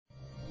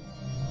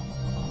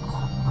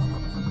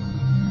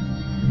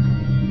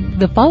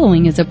The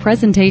following is a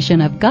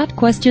presentation of Got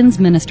Questions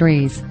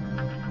Ministries.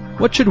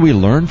 What should we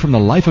learn from the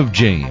life of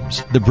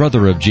James, the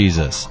brother of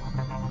Jesus?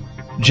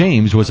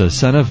 James was a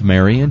son of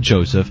Mary and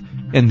Joseph,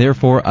 and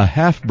therefore a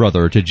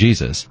half-brother to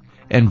Jesus,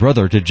 and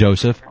brother to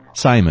Joseph,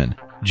 Simon,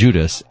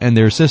 Judas, and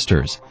their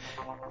sisters.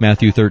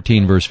 Matthew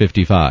 13, verse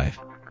 55.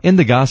 In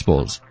the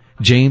Gospels,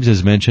 James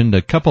is mentioned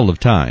a couple of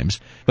times,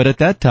 but at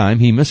that time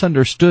he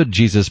misunderstood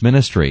Jesus'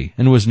 ministry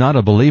and was not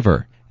a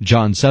believer.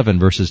 John 7,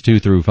 verses 2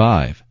 through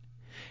 5.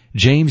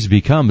 James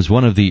becomes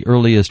one of the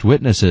earliest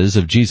witnesses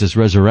of Jesus'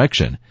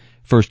 resurrection.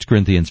 1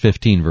 Corinthians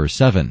 15, verse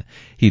 7.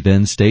 He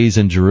then stays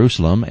in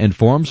Jerusalem and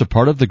forms a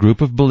part of the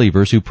group of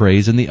believers who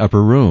prays in the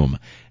upper room.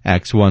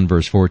 Acts 1,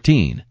 verse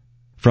 14.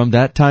 From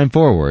that time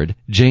forward,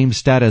 James'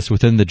 status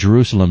within the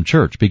Jerusalem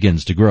church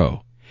begins to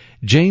grow.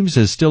 James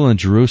is still in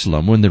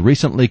Jerusalem when the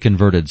recently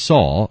converted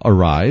Saul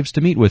arrives to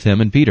meet with him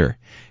and Peter.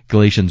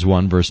 Galatians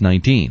 1, verse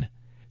 19.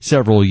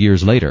 Several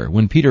years later,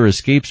 when Peter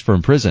escapes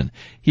from prison,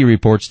 he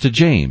reports to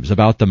James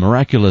about the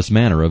miraculous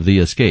manner of the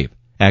escape.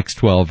 Acts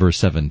 12, verse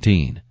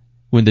 17.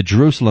 When the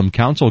Jerusalem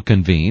Council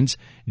convenes,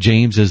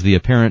 James is the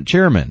apparent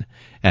chairman.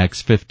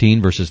 Acts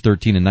 15, verses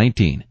 13 and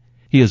 19.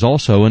 He is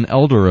also an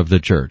elder of the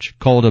church,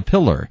 called a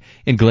pillar,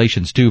 in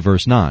Galatians 2,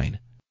 verse 9.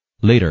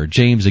 Later,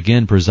 James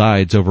again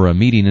presides over a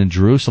meeting in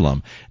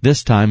Jerusalem,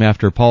 this time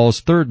after Paul's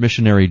third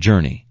missionary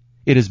journey.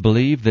 It is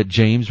believed that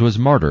James was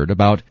martyred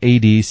about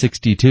AD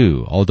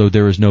 62, although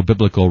there is no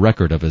biblical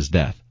record of his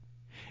death.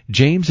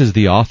 James is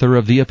the author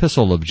of the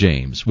Epistle of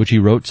James, which he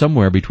wrote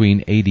somewhere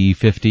between AD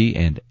 50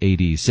 and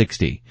AD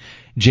 60.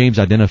 James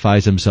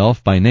identifies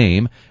himself by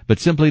name, but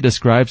simply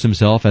describes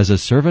himself as a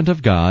servant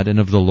of God and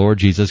of the Lord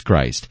Jesus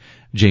Christ.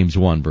 James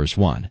 1, verse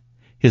 1.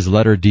 His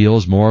letter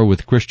deals more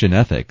with Christian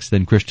ethics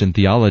than Christian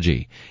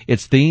theology.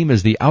 Its theme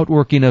is the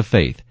outworking of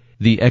faith,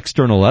 the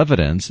external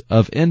evidence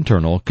of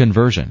internal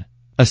conversion.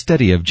 A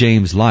study of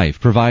James' life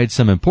provides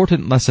some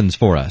important lessons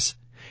for us.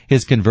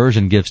 His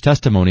conversion gives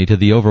testimony to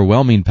the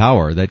overwhelming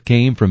power that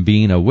came from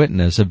being a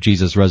witness of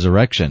Jesus'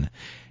 resurrection.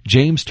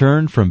 James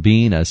turned from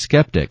being a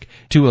skeptic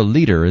to a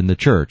leader in the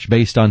church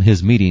based on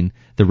his meeting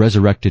the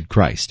resurrected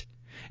Christ.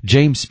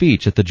 James'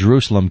 speech at the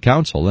Jerusalem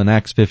Council in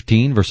Acts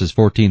 15, verses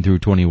 14 through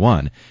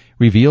 21,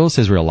 reveals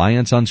his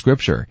reliance on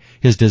Scripture,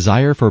 his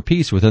desire for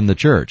peace within the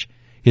church,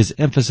 his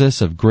emphasis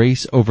of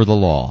grace over the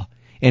law,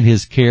 and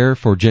his care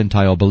for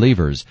Gentile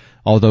believers,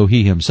 although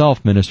he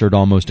himself ministered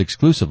almost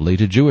exclusively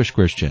to Jewish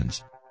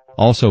Christians.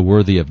 Also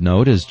worthy of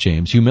note is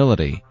James'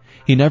 humility.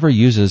 He never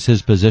uses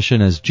his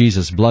position as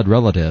Jesus' blood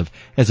relative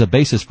as a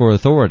basis for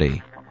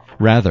authority.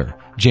 Rather,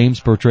 James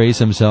portrays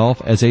himself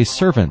as a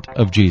servant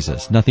of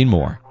Jesus, nothing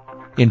more.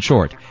 In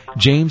short,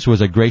 James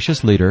was a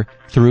gracious leader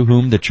through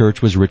whom the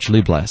church was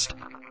richly blessed.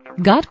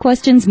 Got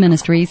Questions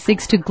Ministry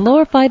seeks to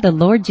glorify the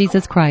Lord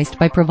Jesus Christ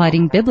by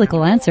providing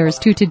biblical answers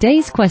to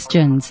today's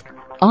questions.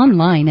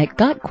 Online at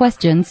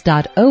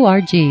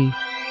gotquestions.org.